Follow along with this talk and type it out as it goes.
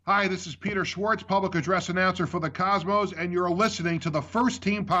Hi, this is Peter Schwartz, public address announcer for the Cosmos, and you're listening to the First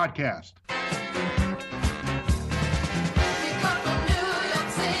Team Podcast.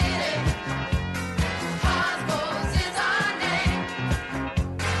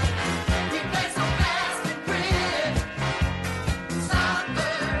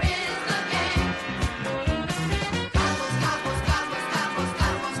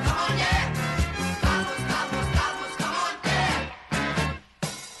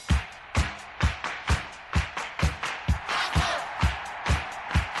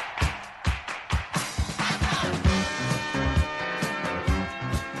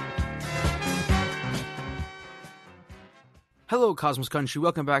 Hello, Cosmos Country.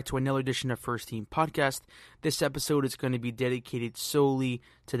 Welcome back to another edition of First Team Podcast. This episode is going to be dedicated solely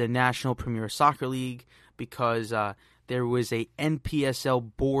to the National Premier Soccer League because there was a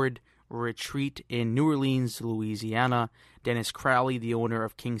NPSL board retreat in New Orleans, Louisiana. Dennis Crowley, the owner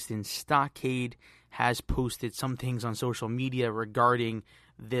of Kingston Stockade, has posted some things on social media regarding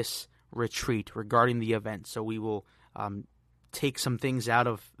this retreat, regarding the event. So we will take some things out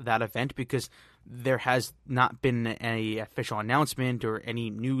of that event because there has not been any official announcement or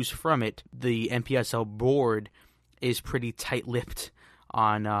any news from it. The NPSL board is pretty tight-lipped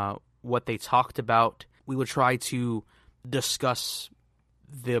on what they talked about. We will try to discuss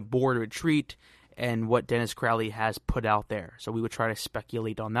the board retreat and what Dennis Crowley has put out there. So we would try to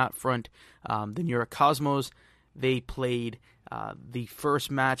speculate on that front. The New York Cosmos, they played the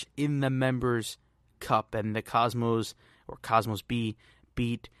first match in the Members' Cup, and the Cosmos, or Cosmos B,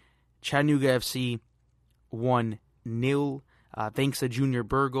 beat Chattanooga FC 1-0. Thanks to Junior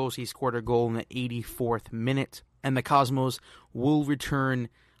Burgos, he scored a goal in the 84th minute. And the Cosmos will return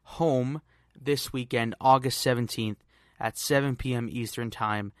home this weekend, August 17th, at 7 p.m. Eastern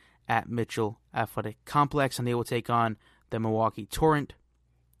Time at Mitchell Athletic Complex, and they will take on the Milwaukee Torrent.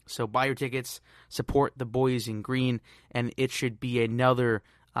 So buy your tickets, support the boys in green, and it should be another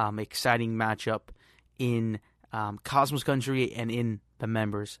exciting matchup in Cosmos Country and in the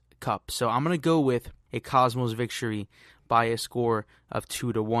Members' Cup. So I'm going to go with a Cosmos victory by a score of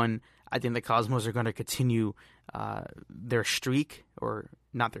 2-1. I think the Cosmos are going to continue their streak, or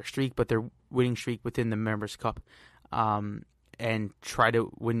not their streak, but their winning streak within the Members' Cup, and try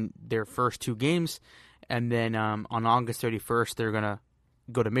to win their first two games. And then on August 31st, they're going to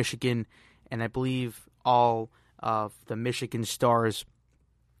go to Michigan, and I believe all of the Michigan Stars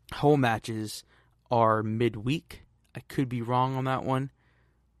home matches are midweek. I could be wrong on that one.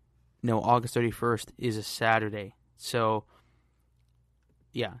 No, August 31st is a Saturday. So,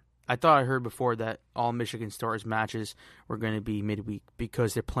 yeah. I thought I heard before that all Michigan Stars matches were going to be midweek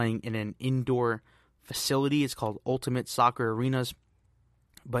because they're playing in an indoor facility. It's called Ultimate Soccer Arenas.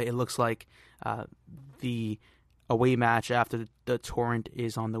 But it looks like the away match after the Torrent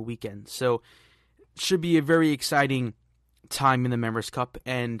is on the weekend. So, it should be a very exciting time in the Members' Cup.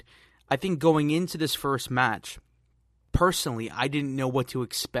 And I think going into this first match, personally, I didn't know what to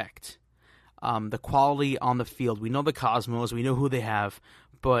expect. The quality on the field. We know the Cosmos. We know who they have.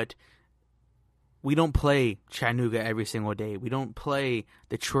 But we don't play Chattanooga every single day. We don't play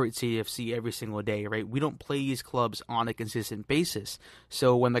Detroit CFC every single day, right? We don't play these clubs on a consistent basis.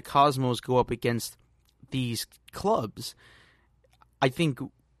 So when the Cosmos go up against these clubs, I think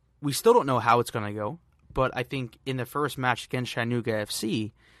we still don't know how it's going to go. But I think in the first match against Chattanooga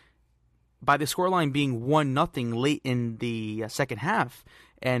FC, by the scoreline being 1-0 late in the second half,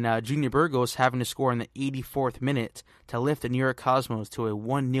 and Junior Burgos having to score in the 84th minute to lift the New York Cosmos to a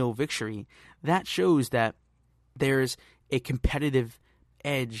 1-0 victory, that shows that there's a competitive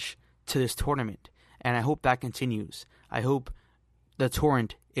edge to this tournament, and I hope that continues. I hope the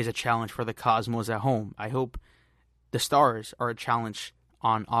Torrent is a challenge for the Cosmos at home. I hope the Stars are a challenge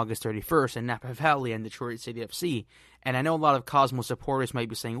on August 31st in Napa Valley and Detroit City FC. And I know a lot of Cosmos supporters might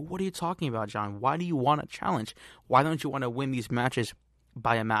be saying, what are you talking about, John? Why do you want a challenge? Why don't you want to win these matches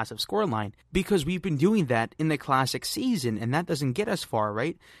by a massive scoreline? Because we've been doing that in the Classic season, and that doesn't get us far,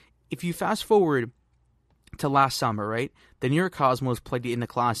 right? If you fast forward to last summer, right, the New York Cosmos played in the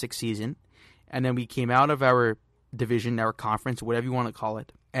Classic season, and then we came out of our division, our conference, whatever you want to call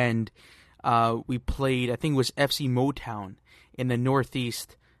it, and we played, I think it was FC Motown in the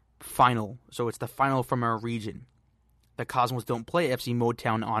Northeast final. So it's the final from our region. The Cosmos don't play FC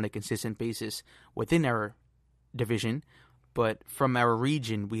Motown on a consistent basis within our division, but from our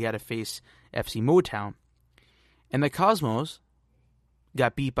region, we had to face FC Motown. And the Cosmos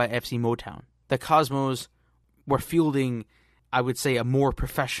got beat by FC Motown. The Cosmos were fielding, I would say, a more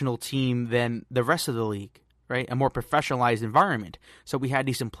professional team than the rest of the league, right? A more professionalized environment. So we had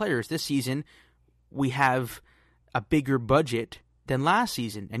decent players. This season, we have a bigger budget than last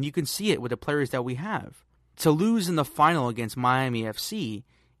season, and you can see it with the players that we have. To lose in the final against Miami FC,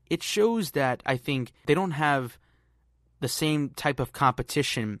 it shows that I think they don't have the same type of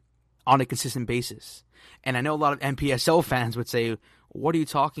competition on a consistent basis. And I know a lot of NPSL fans would say, what are you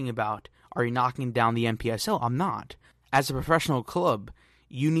talking about? Are you knocking down the NPSL? I'm not. As a professional club,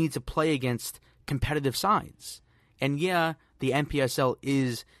 you need to play against competitive sides. And yeah, the NPSL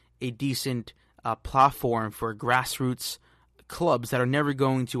is a decent platform for grassroots clubs that are never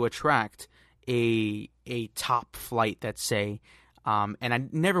going to attract a top flight, let's say. And I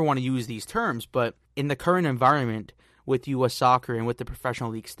never want to use these terms, but in the current environment with U.S. soccer and with the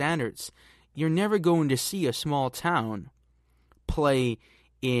professional league standards, you're never going to see a small town play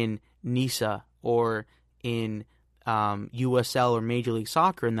in NISA or in USL or Major League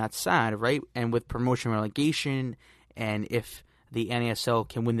Soccer, and that's sad, right? And with promotion relegation, and if the NASL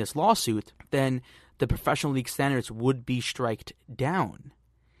can win this lawsuit, then the professional league standards would be striked down,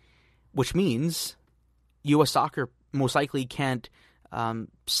 which means U.S. soccer most likely can't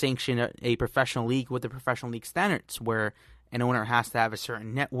sanction a professional league with the professional league standards, where an owner has to have a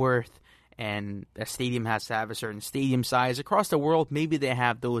certain net worth and a stadium has to have a certain stadium size. Across the world, maybe they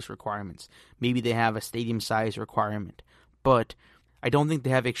have those requirements. Maybe they have a stadium size requirement. But I don't think they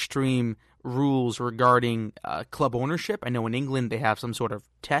have extreme rules regarding club ownership. I know in England they have some sort of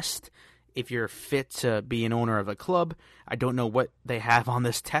test if you're fit to be an owner of a club. I don't know what they have on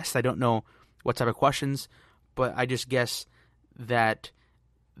this test. I don't know what type of questions, but I just guess that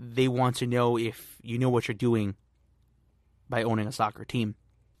they want to know if you know what you're doing by owning a soccer team.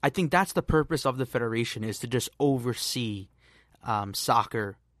 I think that's the purpose of the federation, is to just oversee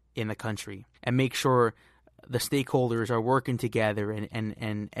soccer in the country and make sure the stakeholders are working together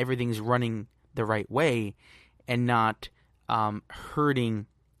and everything's running the right way and not hurting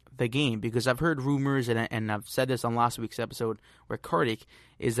the game. Because I've heard rumors, and I've said this on last week's episode with Kartik,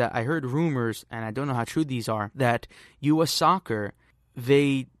 is that I heard rumors, and I don't know how true these are, that U.S. Soccer,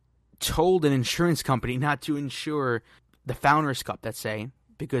 they told an insurance company not to insure the Founders Cup, let's say,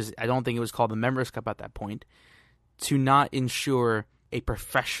 because I don't think it was called the Members Cup at that point, to not insure a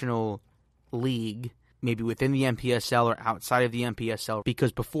professional league, maybe within the NPSL or outside of the NPSL,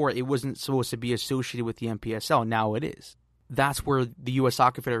 because before it wasn't supposed to be associated with the NPSL. Now it is. That's where the U.S.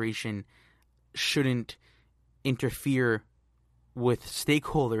 Soccer Federation shouldn't interfere with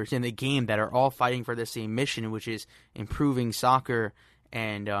stakeholders in the game that are all fighting for the same mission, which is improving soccer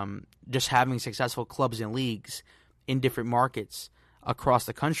and just having successful clubs and leagues in different markets across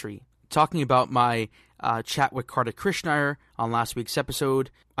the country. Talking about my chat with Kartik Krishnaiyer on last week's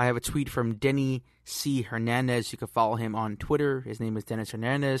episode, I have a tweet from Denny C. Hernandez. You can follow him on Twitter. His name is Dennis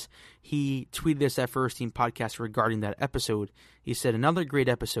Hernandez. He tweeted us at First Team Podcast regarding that episode. He said, another great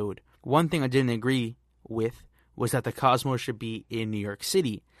episode. One thing I didn't agree with was that the Cosmos should be in New York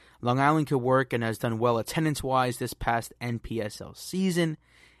City. Long Island could work and has done well attendance-wise this past NPSL season.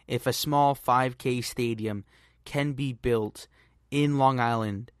 If a small 5K stadium can be built in Long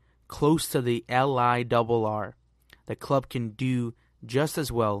Island, close to the LIRR, the club can do just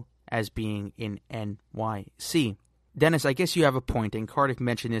as well as being in NYC. Dennis, I guess you have a point, and Kartik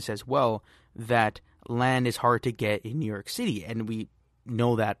mentioned this as well, that land is hard to get in New York City, and we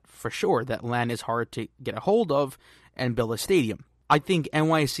know that for sure, that land is hard to get a hold of and build a stadium. I think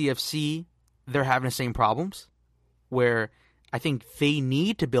NYCFC, they're having the same problems, where I think they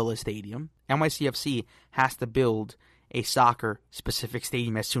need to build a stadium. NYCFC has to build a soccer-specific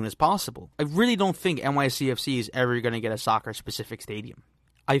stadium as soon as possible. I really don't think NYCFC is ever going to get a soccer-specific stadium.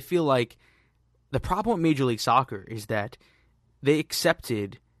 I feel like the problem with Major League Soccer is that they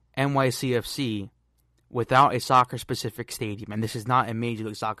accepted NYCFC without a soccer-specific stadium. And this is not a Major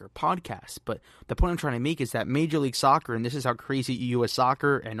League Soccer podcast, but the point I'm trying to make is that Major League Soccer, and this is how crazy U.S.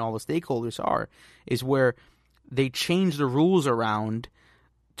 Soccer and all the stakeholders are, is where they change the rules around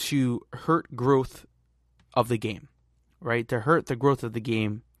to hurt growth of the game. Right, to hurt the growth of the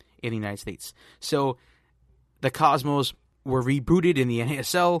game in the United States. So the Cosmos were rebooted in the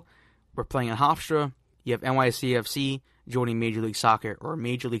NASL. We're playing in Hofstra. You have NYCFC joining Major League Soccer, or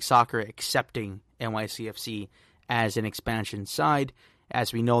Major League Soccer accepting NYCFC as an expansion side.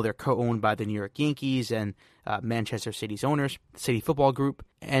 As we know, they're co-owned by the New York Yankees and Manchester City's owners, City Football Group,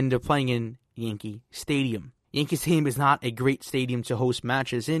 and they're playing in Yankee Stadium. Yankee Stadium is not a great stadium to host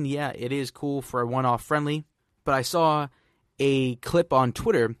matches in. Yeah, it is cool for a one-off friendly. But I saw a clip on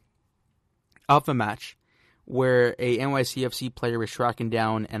Twitter of a match where a NYCFC player was tracking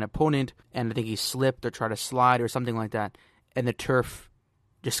down an opponent, and I think he slipped or tried to slide or something like that, and the turf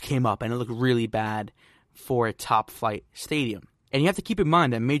just came up, and it looked really bad for a top-flight stadium. And you have to keep in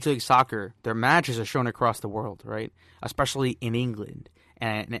mind that Major League Soccer, their matches are shown across the world, right? Especially in England.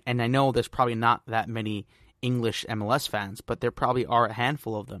 And I know there's probably not that many English MLS fans, but there probably are a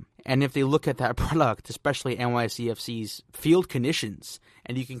handful of them. And if they look at that product, especially NYCFC's field conditions,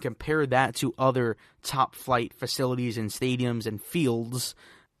 and you can compare that to other top-flight facilities and stadiums and fields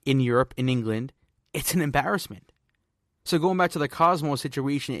in Europe, in England, it's an embarrassment. So going back to the Cosmos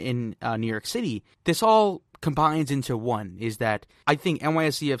situation in New York City, this all combines into one, is that I think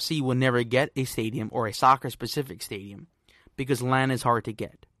NYCFC will never get a stadium or a soccer-specific stadium because land is hard to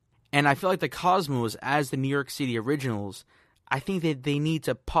get. And I feel like the Cosmos, as the New York City Originals, I think that they need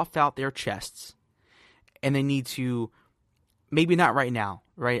to puff out their chests, and they need to, maybe not right now,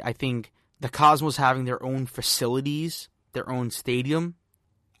 right? I think the Cosmos having their own facilities, their own stadium,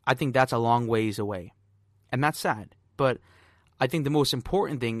 I think that's a long ways away. And that's sad. But I think the most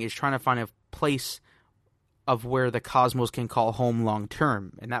important thing is trying to find a place of where the Cosmos can call home long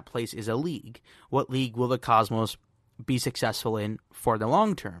term, and that place is a league. What league will the Cosmos be successful in for the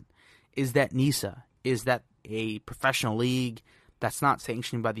long term? Is that NISA? Is that a professional league that's not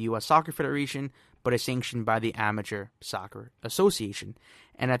sanctioned by the U.S. Soccer Federation, but is sanctioned by the Amateur Soccer Association?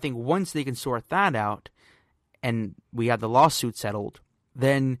 And I think once they can sort that out, and we have the lawsuit settled,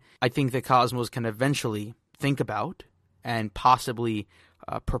 then I think the Cosmos can eventually think about and possibly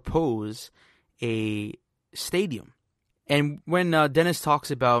propose a stadium. And when Dennis talks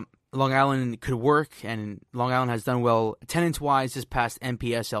about Long Island could work, and Long Island has done well attendance-wise this past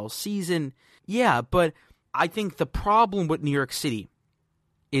NPSL season, yeah, but I think the problem with New York City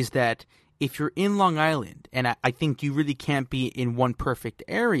is that if you're in Long Island, and I think you really can't be in one perfect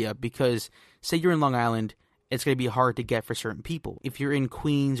area, because say you're in Long Island, it's going to be hard to get for certain people. If you're in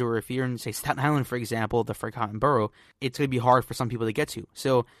Queens, or if you're in, say, Staten Island, for example, the Forgotten Borough, it's going to be hard for some people to get to.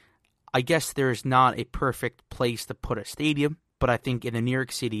 So I guess there's not a perfect place to put a stadium, but I think in the New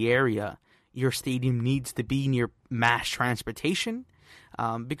York City area, your stadium needs to be near mass transportation,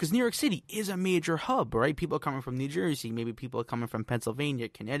 because New York City is a major hub, right? People are coming from New Jersey, maybe people are coming from Pennsylvania,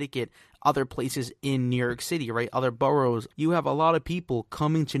 Connecticut, other places in New York City, right? Other boroughs. You have a lot of people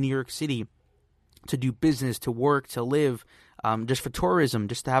coming to New York City to do business, to work, to live, just for tourism,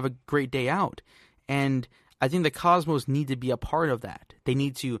 just to have a great day out. And I think the Cosmos need to be a part of that. They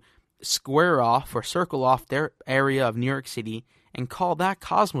need to square off or circle off their area of New York City and call that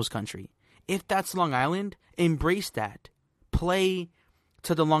Cosmos country. If that's Long Island, embrace that. Play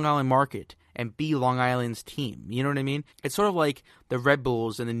to the Long Island market and be Long Island's team. You know what I mean? It's sort of like the Red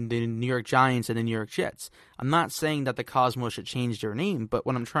Bulls and the New York Giants and the New York Jets. I'm not saying that the Cosmos should change their name, but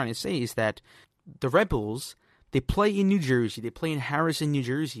what I'm trying to say is that the Red Bulls, they play in New Jersey, they play in Harrison, New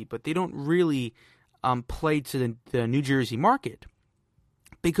Jersey, but they don't really play to the New Jersey market,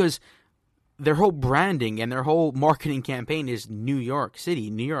 because their whole branding and their whole marketing campaign is New York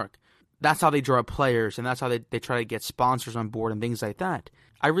City, New York. That's how they draw players, and that's how they try to get sponsors on board and things like that.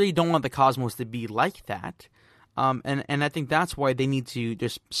 I really don't want the Cosmos to be like that, and I think that's why they need to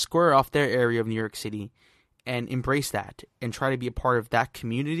just square off their area of New York City and embrace that and try to be a part of that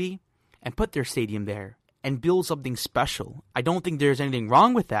community and put their stadium there and build something special. I don't think there's anything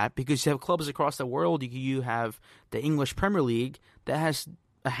wrong with that, because you have clubs across the world. You have the English Premier League that has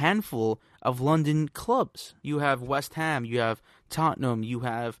a handful of London clubs. You have West Ham, you have Tottenham, you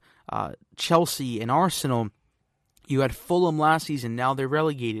have Chelsea and Arsenal. You had Fulham last season, now they're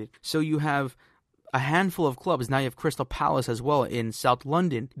relegated. So you have a handful of clubs. Now you have Crystal Palace as well in South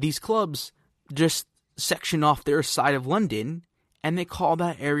London. These clubs just section off their side of London, and they call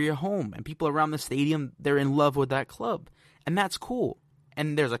that area home. And people around the stadium, they're in love with that club. And that's cool.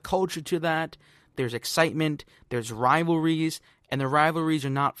 And there's a culture to that. There's excitement. There's rivalries. And the rivalries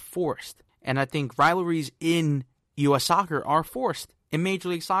are not forced. And I think rivalries in U.S. soccer are forced. In Major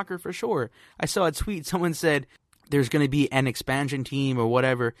League Soccer, for sure. I saw a tweet. Someone said there's going to be an expansion team or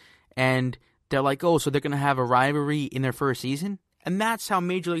whatever. And they're like, oh, so they're going to have a rivalry in their first season? And that's how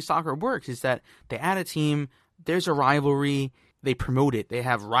Major League Soccer works, is that they add a team, there's a rivalry, they promote it. They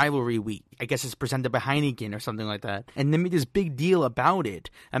have rivalry week. I guess it's presented by Heineken or something like that. And they made this big deal about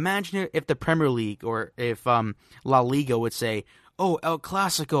it. Imagine if the Premier League or if La Liga would say, oh, El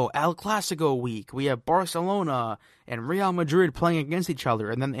Clasico week. We have Barcelona and Real Madrid playing against each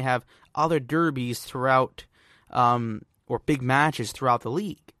other. And then they have other derbies throughout, or big matches throughout the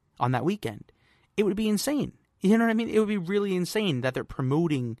league on that weekend. It would be insane. You know what I mean? It would be really insane that they're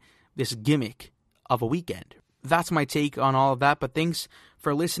promoting this gimmick of a weekend. That's my take on all of that, but thanks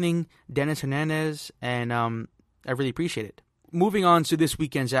for listening, Dennis Hernandez, and I really appreciate it. Moving on to this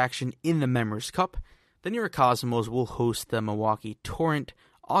weekend's action in the Members Cup, the New York Cosmos will host the Milwaukee Torrent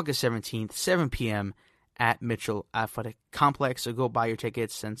August 17th, 7 p.m. at Mitchell Athletic Complex. So go buy your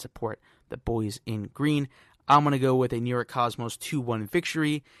tickets and support the boys in green. I'm going to go with a New York Cosmos 2-1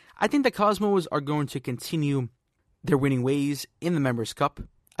 victory. I think the Cosmos are going to continue their winning ways in the Members' Cup.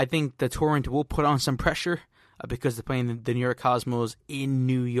 I think the Torrent will put on some pressure because they're playing the New York Cosmos in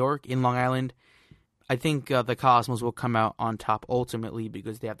New York, in Long Island. I think the Cosmos will come out on top ultimately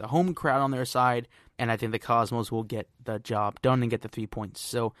because they have the home crowd on their side, and I think the Cosmos will get the job done and get the 3 points.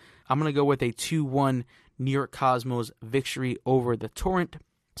 So I'm going to go with a 2-1 New York Cosmos victory over the Torrent.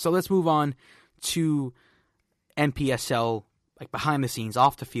 So let's move on to NPSL, like behind the scenes,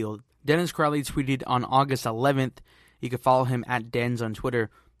 off the field. Dennis Crowley tweeted on August 11th. You can follow him at Dens on Twitter.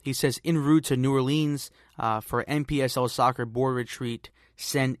 He says, en route to New Orleans for NPSL soccer board retreat.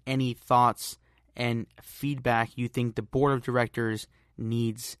 Send any thoughts and feedback you think the board of directors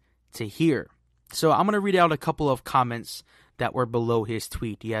needs to hear. So I'm going to read out a couple of comments that were below his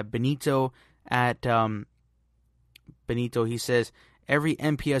tweet. You have Benito at Benito. He says, every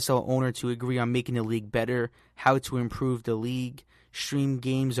NPSL owner to agree on making the league better, how to improve the league, stream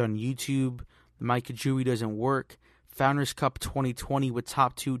games on YouTube. My Kajui doesn't work. Founders Cup 2020 with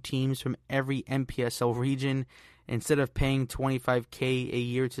top 2 teams from every NPSL region. Instead of paying $25K a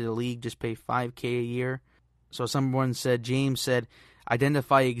year to the league, just pay $5K a year. So someone said, James said,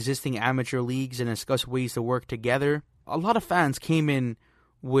 identify existing amateur leagues and discuss ways to work together. A lot of fans came in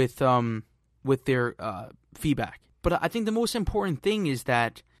with their feedback. But I think the most important thing is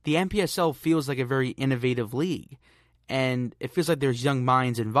that the NPSL feels like a very innovative league. And it feels like there's young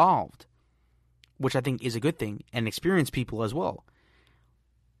minds involved, which I think is a good thing, and experienced people as well.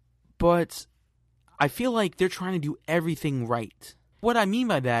 But I feel like they're trying to do everything right. What I mean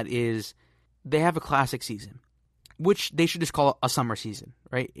by that is they have a classic season, which they should just call a summer season,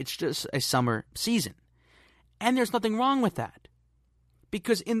 right? It's just a summer season. And there's nothing wrong with that.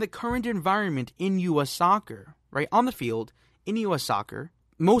 Because in the current environment in U.S. soccer, right, on the field, in U.S. soccer,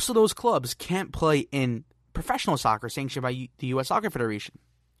 most of those clubs can't play in professional soccer sanctioned by the U.S. Soccer Federation.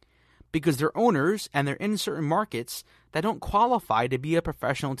 Because they're owners and they're in certain markets that don't qualify to be a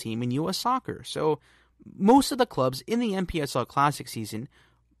professional team in U.S. soccer. So most of the clubs in the NPSL Classic season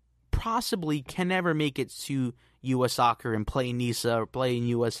possibly can never make it to U.S. soccer and play in NISA or play in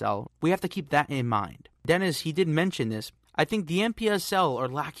USL. We have to keep that in mind. Dennis, he did mention this. I think the NPSL are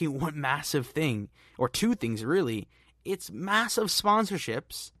lacking one massive thing, or two things really. It's massive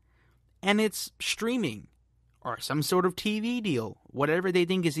sponsorships and it's streaming or some sort of TV deal, whatever they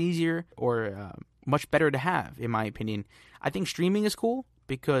think is easier or much better to have, in my opinion. I think streaming is cool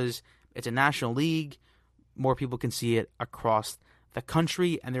because it's a national league. More people can see it across the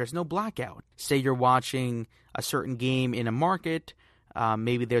country, and there's no blackout. Say you're watching a certain game in a market,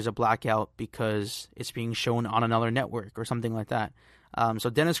 maybe there's a blackout because it's being shown on another network or something like that.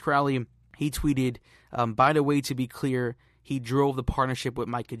 So Dennis Crowley, he tweeted, by the way, to be clear, he drove the partnership with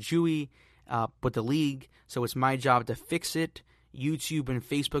Mike Kajui, with the league, so it's my job to fix it. YouTube and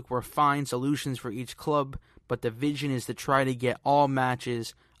Facebook were fine solutions for each club, but the vision is to try to get all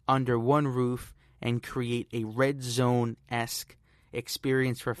matches under one roof and create a red zone-esque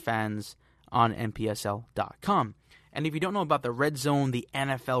experience for fans on NPSL.com. And if you don't know about the red zone, the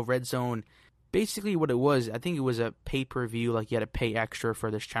NFL red zone, basically what it was, I think it was a pay-per-view, like you had to pay extra for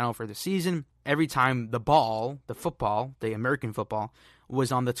this channel for the season. Every time the ball, the football, the American football,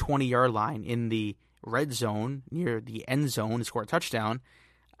 was on the 20-yard line in the red zone, near the end zone to score a touchdown,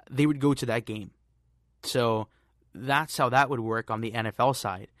 they would go to that game. So that's how that would work on the NFL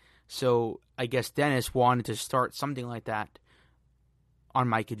side. So I guess Dennis wanted to start something like that on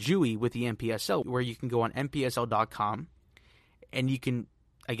Mike Kajui with the NPSL, where you can go on NPSL.com and you can,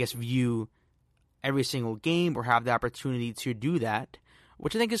 I guess, view every single game or have the opportunity to do that,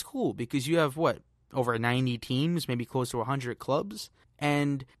 which I think is cool because you have, over 90 teams, maybe close to 100 clubs.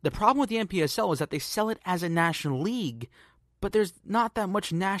 And the problem with the NPSL is that they sell it as a national league, but there's not that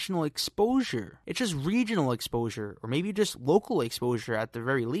much national exposure. It's just regional exposure, or maybe just local exposure at the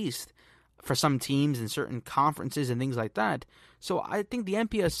very least, for some teams in certain conferences and things like that. So I think the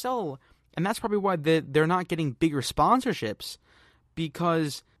NPSL, and that's probably why they're not getting bigger sponsorships,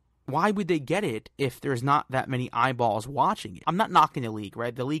 because why would they get it if there's not that many eyeballs watching it? I'm not knocking the league,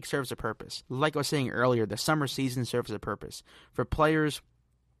 right? The league serves a purpose. Like I was saying earlier, the summer season serves a purpose for players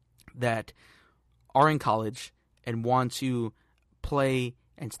that are in college and want to play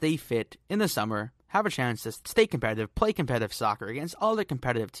and stay fit in the summer, have a chance to stay competitive, play competitive soccer against other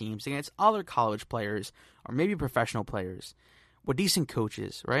competitive teams, against other college players, or maybe professional players with decent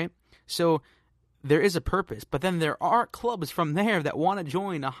coaches, right? So there is a purpose, but then there are clubs from there that want to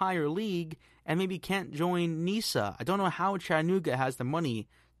join a higher league and maybe can't join NISA. I don't know how Chattanooga has the money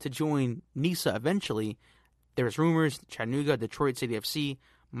to join NISA eventually. There's rumors Chattanooga, Detroit City FC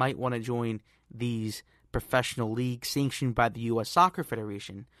might want to join these professional leagues sanctioned by the U.S. Soccer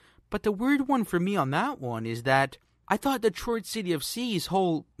Federation. But the weird one for me on that one is that I thought Detroit City FC's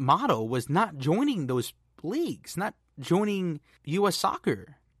whole motto was not joining those leagues, not joining U.S.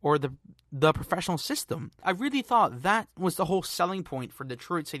 soccer or the professional system. I really thought that was the whole selling point for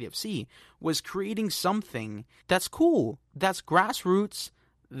Detroit City FC, was creating something that's cool, that's grassroots,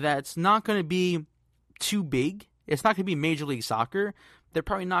 that's not going to be too big. It's not going to be Major League Soccer. They're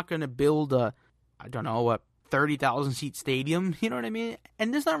probably not going to build a 30,000 seat stadium. You know what I mean?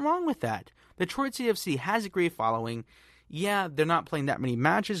 And there's nothing wrong with that. Detroit City FC has a great following. Yeah, they're not playing that many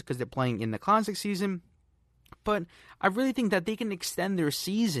matches because they're playing in the Classic season. But I really think that they can extend their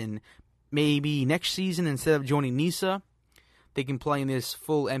season. Maybe next season, instead of joining NISA, they can play in this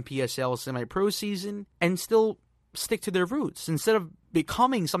full NPSL semi-pro season and still stick to their roots instead of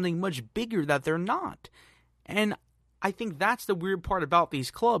becoming something much bigger that they're not. And I think that's the weird part about these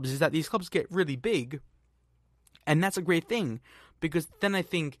clubs, is that these clubs get really big, and that's a great thing, because then I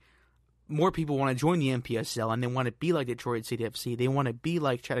think more people want to join the NPSL, and they want to be like Detroit City FC, they want to be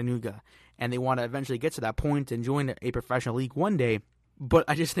like Chattanooga, and they want to eventually get to that point and join a professional league one day. But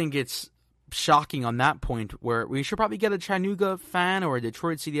I just think it's shocking on that point, where we should probably get a Chattanooga fan or a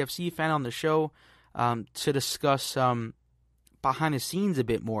Detroit City FC fan on the show to discuss behind the scenes a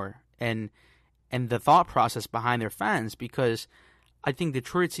bit more, and the thought process behind their fans, because I think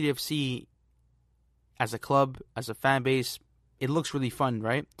Detroit City FC as a club, as a fan base, it looks really fun,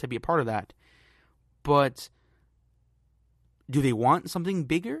 right, to be a part of that. But do they want something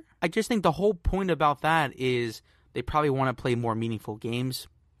bigger? I just think the whole point about that is they probably want to play more meaningful games,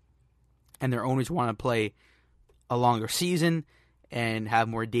 and their owners want to play a longer season and have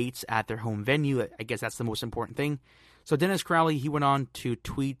more dates at their home venue. I guess that's the most important thing. So Dennis Crowley, he went on to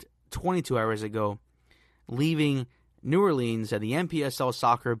tweet 22 hours ago, leaving New Orleans at the NPSL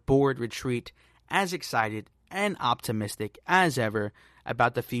Soccer Board retreat as excited and optimistic as ever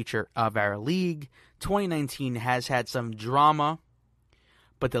about the future of our league. 2019 has had some drama,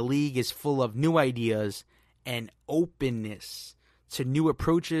 but the league is full of new ideas and openness to new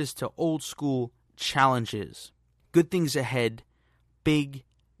approaches to old school challenges. Good things ahead, big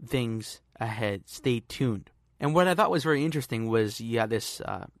things ahead. Stay tuned. And what I thought was very interesting was you had this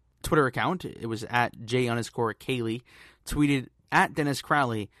Twitter account. It was at J_Kaylee, tweeted at Dennis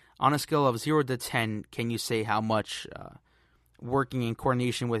Crowley, on a scale of 0 to 10, can you say how much working in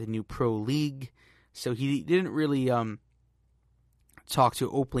coordination with a new pro league? So he didn't really talk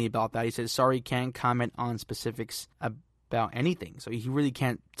too openly about that. He said, sorry, can't comment on specifics about anything. So he really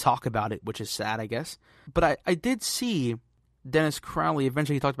can't talk about it, which is sad, I guess. But I did see Dennis Crowley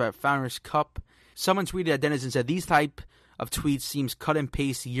eventually talked about Founders Cup. Someone tweeted at Dennis and said, these type of tweets seems cut and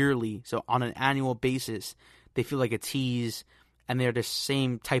paste yearly. So on an annual basis, they feel like a tease, and they're the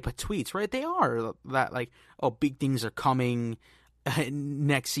same type of tweets, right? They are that, like, oh, big things are coming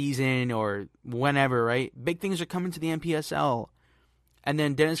next season or whenever, right? Big things are coming to the NPSL. And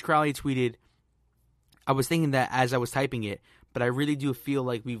then Dennis Crowley tweeted, I was thinking that as I was typing it, but I really do feel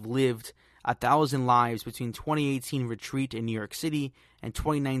like we've lived 1,000 lives between 2018 retreat in New York City and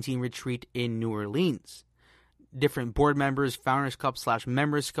 2019 retreat in New Orleans. Different board members, Founders Cup /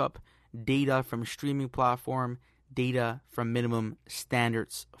 Members Cup, data from streaming platform, data from minimum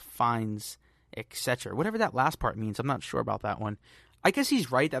standards, fines, etc. Whatever that last part means, I'm not sure about that one. I guess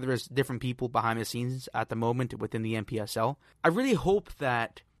he's right that there's different people behind the scenes at the moment within the NPSL. I really hope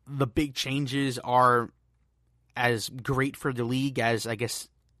that the big changes are as great for the league as, I guess,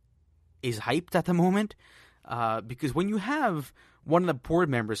 is hyped at the moment. Because when you have one of the board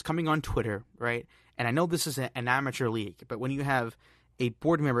members coming on Twitter, right, and I know this is an amateur league, but when you have a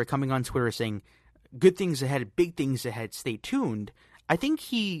board member coming on Twitter saying, good things ahead, big things ahead, stay tuned, I think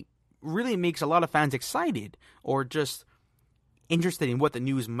he really makes a lot of fans excited or just interested in what the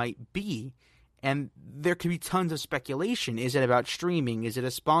news might be. And there could be tons of speculation. Is it about streaming? Is it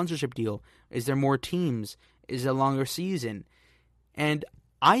a sponsorship deal? Is there more teams? Is it a longer season? And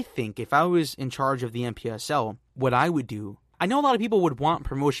I think if I was in charge of the NPSL, what I would do, I know a lot of people would want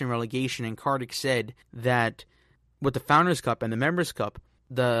promotion relegation, and Kartik said that with the Founders Cup and the Members Cup,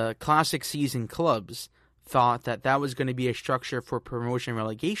 the classic season clubs thought that that was going to be a structure for promotion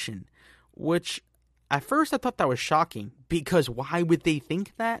relegation, which at first I thought that was shocking, because why would they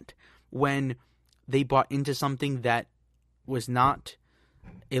think that when they bought into something that was not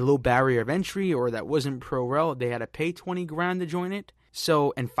a low barrier of entry or that wasn't pro-rel? They had to pay $20,000 to join it.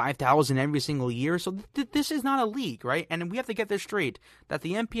 So, and $5,000 every single year. So this is not a league, right? And we have to get this straight, that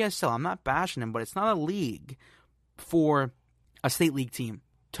the NPSL, I'm not bashing them, but it's not a league for a state league team.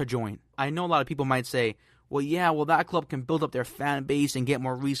 to join. I know a lot of people might say, well, that club can build up their fan base and get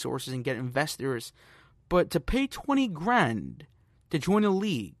more resources and get investors. But to pay $20,000 to join a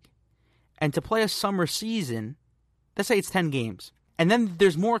league and to play a summer season, let's say it's 10 games, and then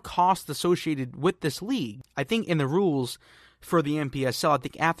there's more cost associated with this league. I think in the rules for the NPSL, I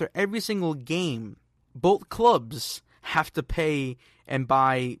think after every single game, both clubs have to pay and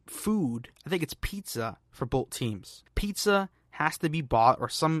buy food. I think it's pizza for both teams. Pizza has to be bought, or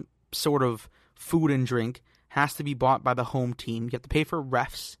some sort of food and drink has to be bought by the home team. You have to pay for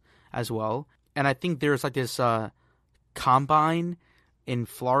refs as well. And I think there's like this combine in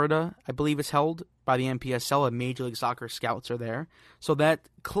Florida, I believe it's held by the NPSL, and Major League Soccer scouts are there. So that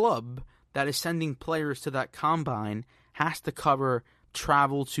club that is sending players to that combine has to cover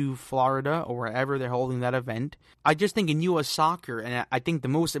travel to Florida or wherever they're holding that event. I just think in U.S. soccer, and I think the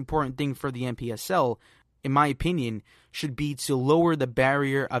most important thing for the NPSL, in my opinion, should be to lower the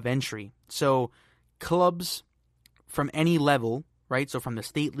barrier of entry. So clubs from any level, right? So from the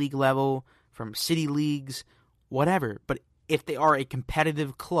state league level, from city leagues, whatever. But if they are a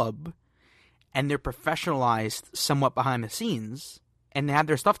competitive club and they're professionalized somewhat behind the scenes and they have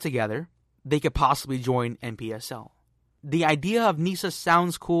their stuff together, they could possibly join NPSL. The idea of NISA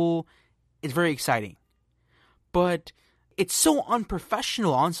sounds cool. It's very exciting. But it's so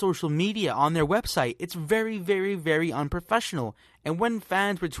unprofessional on social media, on their website. It's very, very, very unprofessional. And when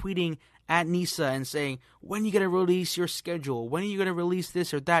fans were tweeting at NISA and saying, when are you going to release your schedule? When are you going to release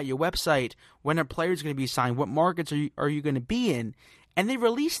this or that, your website? When are players going to be signed? What markets are you going to be in? And they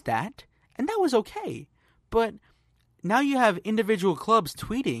released that, and that was okay. But now you have individual clubs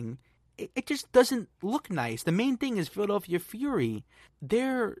tweeting. It just doesn't look nice. The main thing is Philadelphia Fury.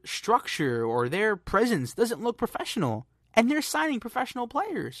 Their structure or their presence doesn't look professional. And they're signing professional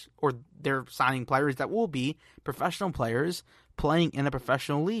players. Or they're signing players that will be professional players playing in a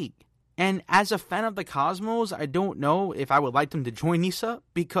professional league. And as a fan of the Cosmos, I don't know if I would like them to join NISA,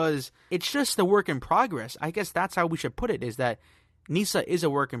 because it's just a work in progress. I guess that's how we should put it, is that NISA is a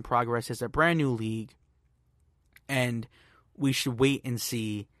work in progress. It's a brand new league. And we should wait and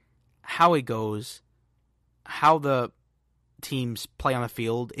see how it goes, how the teams play on the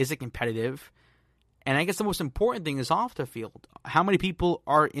field. Is it competitive? And I guess the most important thing is off the field. How many people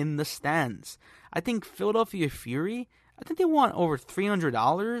are in the stands? I think Philadelphia Fury, I think they want over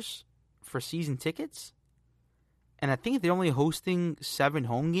 $300 for season tickets. And I think they're only hosting 7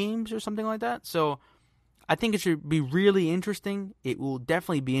 home games or something like that. So I think it should be really interesting. It will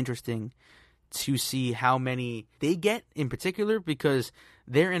definitely be interesting to see how many they get in particular, because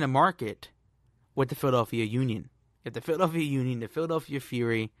they're in a market with the Philadelphia Union. If the Philadelphia Union, the Philadelphia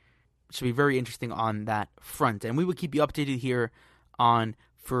Fury, should be very interesting on that front. And we will keep you updated here on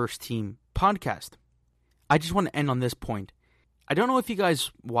First Team Podcast. I just want to end on this point. I don't know if you guys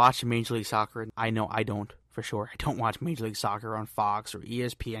watch Major League Soccer. I know I don't, for sure. I don't watch Major League Soccer on Fox or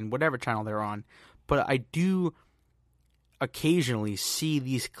ESPN, whatever channel they're on. But I do occasionally see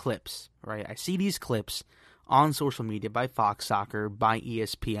these clips, right? I see these clips on social media by Fox Soccer, by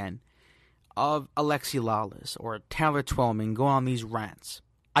ESPN, of Alexi Lalas or Taylor Twellman going on these rants.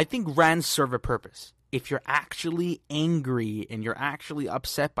 I think rants serve a purpose. If you're actually angry and you're actually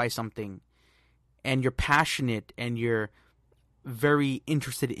upset by something and you're passionate and you're very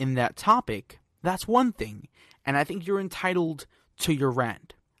interested in that topic, that's one thing. And I think you're entitled to your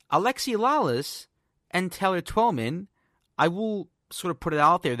rant. Alexi Lalas and Taylor Twellman, I will sort of put it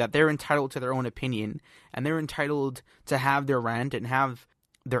out there that they're entitled to their own opinion and they're entitled to have their rant and have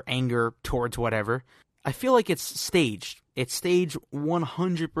their anger towards whatever. I feel like it's staged. It's staged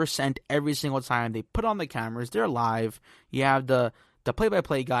 100% every single time. They put on the cameras. They're live. You have the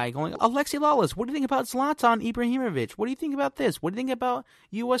play-by-play guy going, Alexi Lalas, what do you think about Zlatan Ibrahimovic? What do you think about this? What do you think about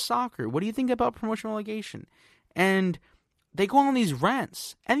U.S. soccer? What do you think about promotion relegation? And they go on these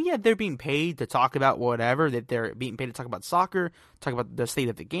rants. And yeah, they're being paid to talk about whatever. That they're being paid to talk about soccer, talk about the state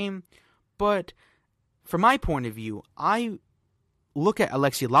of the game. But from my point of view, I look at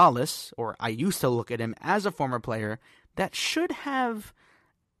Alexi Lalas, or I used to look at him as a former player, that should have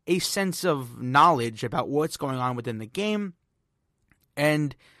a sense of knowledge about what's going on within the game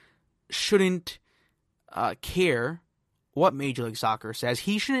and shouldn't care what Major League Soccer says.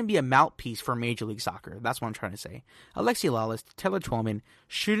 He shouldn't be a mouthpiece for Major League Soccer. That's what I'm trying to say. Alexi Lalas, Taylor Twellman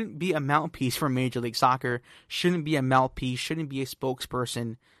shouldn't be a mouthpiece for Major League Soccer, shouldn't be a mouthpiece, shouldn't be a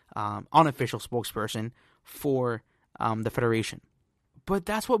spokesperson, unofficial spokesperson for the Federation. But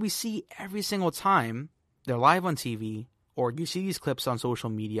that's what we see every single time they're live on TV, or you see these clips on social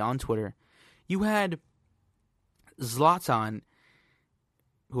media, on Twitter. You had Zlatan,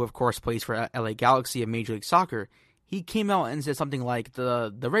 who of course plays for LA Galaxy of Major League Soccer. he came out and said something like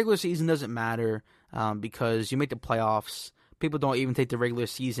the regular season doesn't matter because you make the playoffs. People don't even take the regular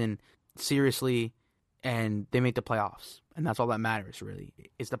season seriously, and they make the playoffs. And that's all that matters, really,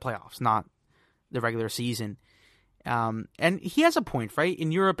 is the playoffs, not the regular season. And he has a point, right?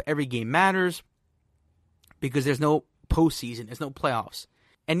 In Europe, every game matters because there's no postseason, there's no playoffs.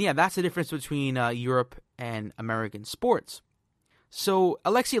 And yeah, that's the difference between Europe and American sports. So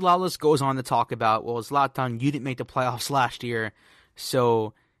Alexi Lalas goes on to talk about, well, Zlatan, you didn't make the playoffs last year,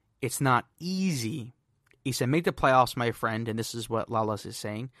 so it's not easy. He said, make the playoffs, my friend, and this is what Lalas is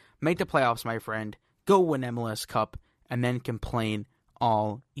saying. Make the playoffs, my friend, go win MLS Cup, and then complain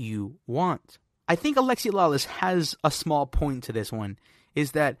all you want. I think Alexi Lalas has a small point to this one,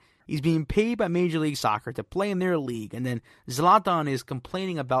 is that he's being paid by Major League Soccer to play in their league, and then Zlatan is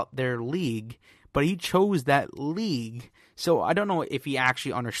complaining about their league, but he chose that league. So I don't know if he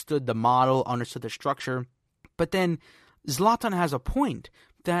actually understood the model, understood the structure, but then Zlatan has a point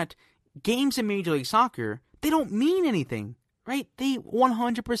that games in Major League Soccer, they don't mean anything, right? They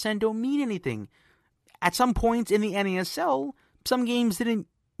 100% don't mean anything. At some points in the NASL, some games didn't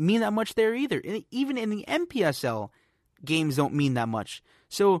mean that much there either. Even in the NPSL, games don't mean that much.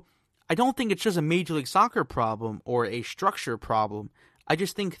 So I don't think it's just a Major League Soccer problem or a structure problem. I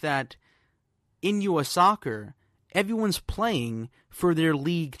just think that in U.S. soccer, everyone's playing for their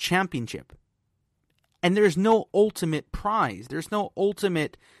league championship. And there's no ultimate prize. There's no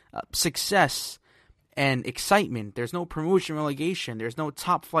ultimate success and excitement. There's no promotion relegation. There's no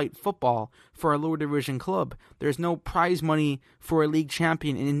top flight football for a lower division club. There's no prize money for a league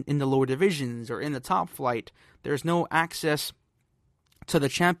champion in the lower divisions or in the top flight. There's no access to the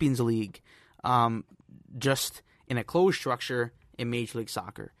Champions League just in a closed structure in Major League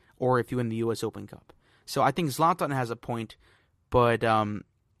Soccer or if you win the U.S. Open Cup. So I think Zlatan has a point, but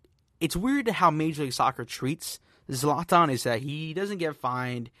it's weird how Major League Soccer treats Zlatan is that he doesn't get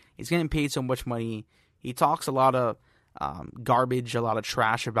fined. He's getting paid so much money. He talks a lot of garbage, a lot of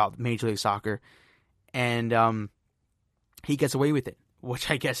trash about Major League Soccer, and he gets away with it,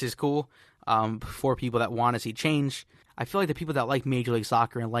 which I guess is cool for people that want to see change. I feel like the people that like Major League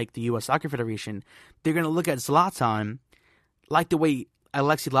Soccer and like the U.S. Soccer Federation, they're going to look at Zlatan like the way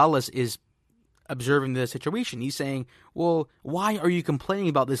Alexi Lalas is observing the situation. He's saying, well, why are you complaining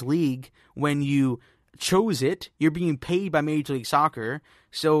about this league when you chose it? You're being paid by Major League Soccer,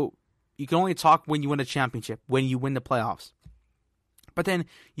 so you can only talk when you win a championship, when you win the playoffs. But then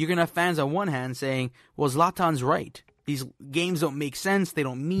you're going to have fans on one hand saying, well, Zlatan's right. These games don't make sense. They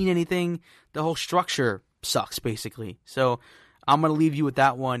don't mean anything. The whole structure sucks, basically. So I'm going to leave you with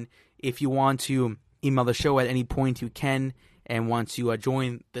that one. If you want to email the show at any point, you can. And want to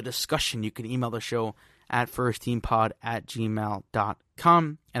join the discussion, you can email the show at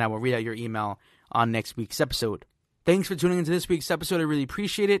firstteampod@gmail.com, and I will read out your email on next week's episode. Thanks for tuning into this week's episode. I really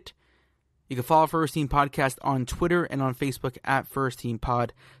appreciate it. You can follow First Team Podcast on Twitter and on Facebook at First Team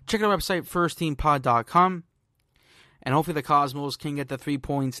Pod. Check out our website, firstteampod.com. And hopefully the Cosmos can get the 3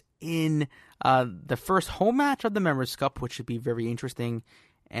 points in the first home match of the Members Cup, which should be very interesting.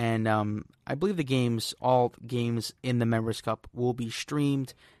 And I believe all games in the Members Cup will be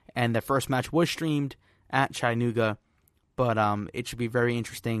streamed. And the first match was streamed at Chattanooga. But it should be very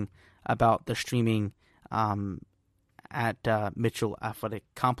interesting about the streaming at Mitchell Athletic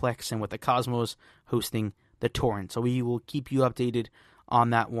Complex and with the Cosmos hosting the Torrent. So we will keep you updated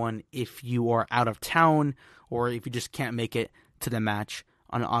on that one if you are out of town or if you just can't make it to the match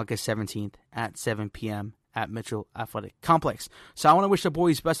on August 17th at 7 p.m. at Mitchell Athletic Complex. So I want to wish the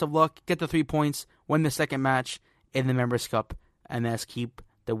boys best of luck, get the 3 points, win the second match in the Members Cup, and let's keep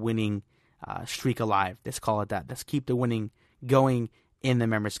the winning streak alive. Let's call it that. Let's keep the winning going in the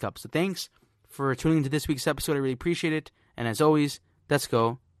Members Cup. So thanks for tuning into this week's episode. I really appreciate it. And as always, let's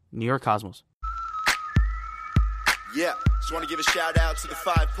go New York Cosmos. Yeah, just want to give a shout out to the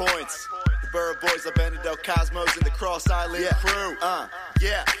 5 points. The Borough Boys of Benedict Cosmos and the Cross Island crew.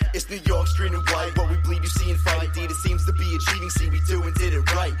 Yeah, it's New York, street and white. What we bleed, you see and fight. Indeed, it seems to be achieving. See, we do and did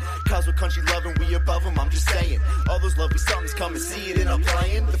it right. Cosmo country loving, we above them, I'm just saying. All those lovely songs, come and see it in our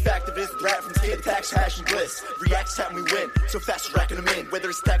playing. The fact of it is, rap from kid, attacks, hash and bliss. Reacts, time we win. So fast, racking them in.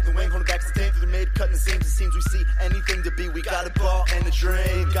 Whether it's tagging the wing, holding back to the 10 through the mid, cutting the seams. It seems we see anything to be. We got a ball and a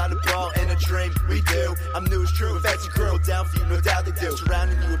dream. Got a ball and a dream. We do. I'm new, it's true. If that's your girl, down for you, no doubt they do.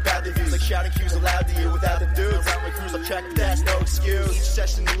 Surrounding you with bad reviews, like shouting cues aloud to you without the dudes. Around my crews, like track and dash, no excuse. Each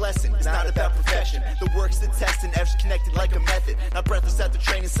session a lesson, it's not about perfection. The work's the test and F's connected like a method. Not breathless at the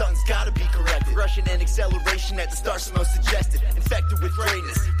training, something's gotta be corrected. Rushing and acceleration at the start's most suggested. Infected with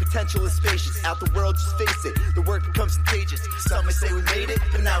greatness, potential is spacious. Out the world, just face it, the work becomes contagious. Some may say we made it,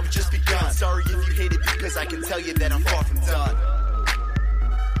 but now we've just begun. Sorry if you hate it because I can tell you that I'm far from done.